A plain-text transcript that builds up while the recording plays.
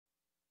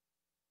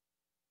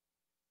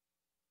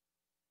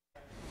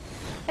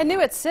And new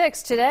at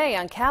 6 today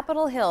on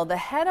Capitol Hill, the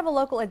head of a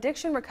local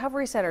addiction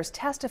recovery center is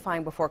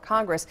testifying before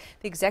Congress.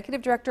 The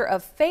executive director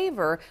of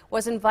Favor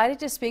was invited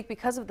to speak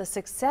because of the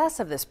success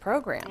of this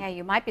program. Yeah,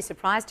 you might be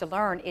surprised to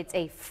learn it's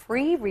a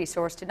free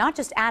resource to not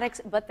just addicts,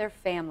 but their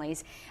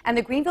families. And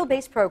the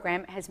Greenville-based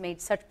program has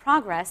made such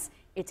progress,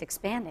 it's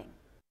expanding.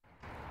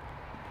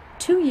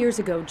 2 years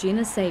ago,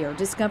 Gina Sayer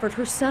discovered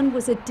her son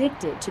was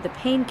addicted to the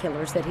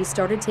painkillers that he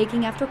started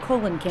taking after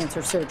colon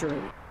cancer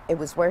surgery. It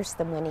was worse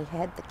than when he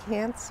had the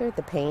cancer,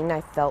 the pain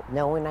I felt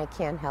knowing I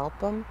can't help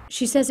him.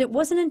 She says it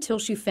wasn't until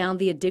she found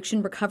the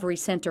addiction recovery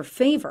center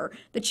Favor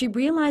that she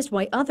realized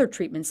why other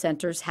treatment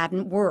centers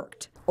hadn't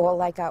worked.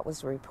 All I got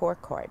was a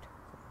report card.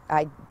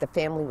 The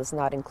family was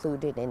not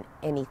included in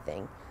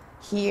anything.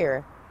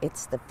 Here,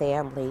 it's the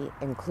family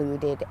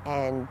included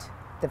and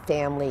the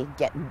family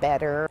getting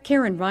better.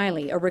 Karen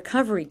Riley, a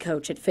recovery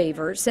coach at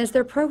Favor, says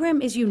their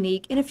program is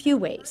unique in a few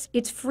ways.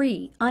 It's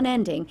free,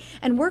 unending,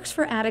 and works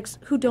for addicts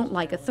who don't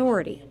like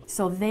authority.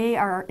 So they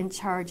are in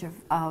charge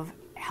of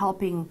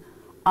helping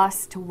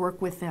us to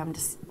work with them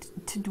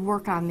to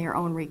work on their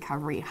own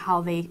recovery,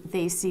 how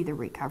they see the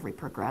recovery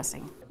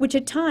progressing. Which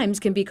at times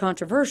can be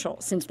controversial,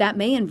 since that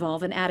may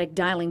involve an addict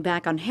dialing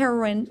back on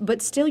heroin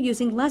but still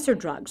using lesser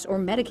drugs or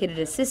medicated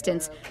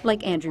assistance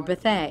like Andrew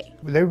Bethay.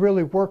 They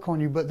really work on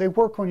you, but they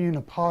work on you in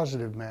a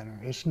positive manner.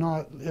 It's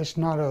not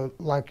a,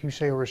 like you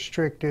say, a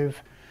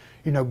restrictive,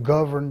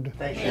 governed.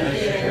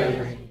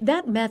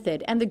 That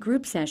method and the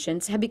group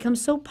sessions have become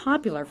so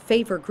popular,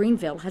 Favor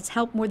Greenville has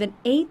helped more than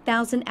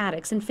 8,000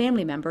 addicts and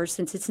family members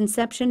since its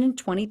inception in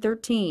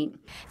 2013.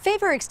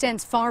 Favor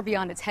extends far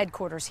beyond its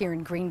headquarters here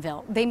in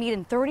Greenville. They meet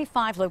in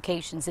 35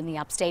 locations in the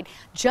upstate,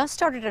 just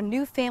started a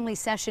new family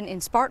session in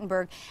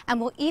Spartanburg,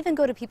 and will even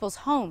go to people's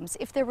homes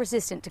if they're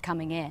resistant to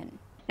coming in.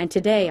 And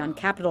today on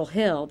Capitol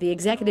Hill, the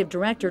executive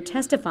director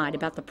testified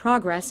about the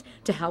progress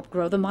to help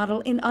grow the model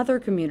in other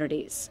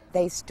communities.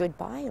 They stood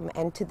by him,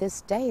 and to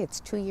this day,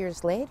 it's 2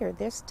 years later,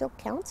 they're still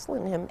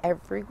counseling him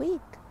every week.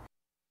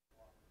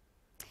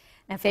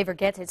 Now, Favor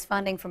gets its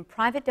funding from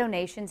private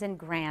donations and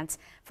grants.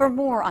 For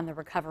more on the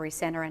Recovery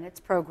Center and its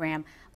program,